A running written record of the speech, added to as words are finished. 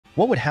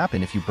What would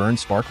happen if you burned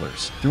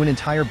sparklers through an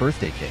entire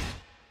birthday cake?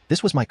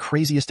 This was my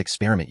craziest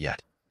experiment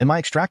yet, and my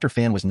extractor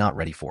fan was not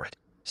ready for it.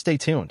 Stay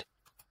tuned.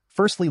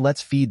 Firstly,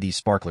 let's feed these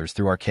sparklers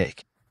through our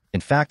cake.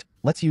 In fact,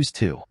 let's use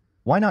 2.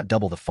 Why not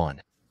double the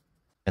fun?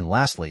 And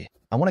lastly,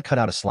 I want to cut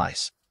out a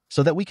slice,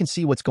 so that we can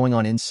see what's going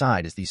on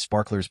inside as these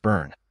sparklers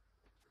burn.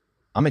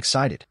 I'm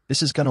excited.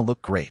 This is gonna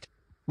look great.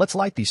 Let's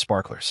light these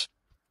sparklers.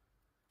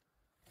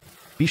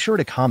 Be sure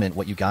to comment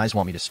what you guys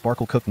want me to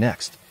sparkle cook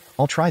next.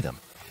 I'll try them.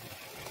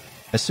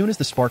 As soon as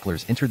the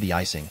sparklers entered the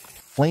icing,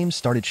 flames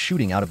started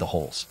shooting out of the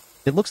holes.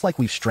 It looks like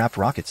we've strapped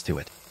rockets to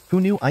it.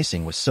 Who knew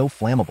icing was so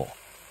flammable?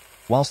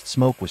 Whilst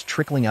smoke was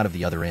trickling out of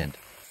the other end,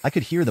 I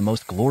could hear the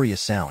most glorious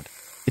sound.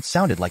 It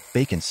sounded like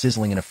bacon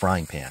sizzling in a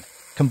frying pan,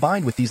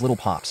 combined with these little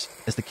pops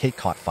as the cake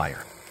caught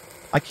fire.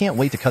 I can't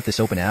wait to cut this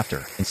open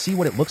after and see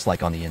what it looks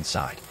like on the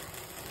inside.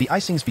 The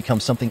icing's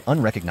become something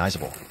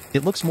unrecognizable.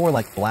 It looks more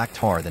like black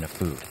tar than a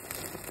food.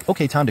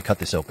 Okay, time to cut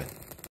this open.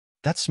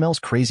 That smells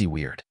crazy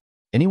weird.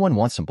 Anyone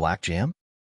want some black jam?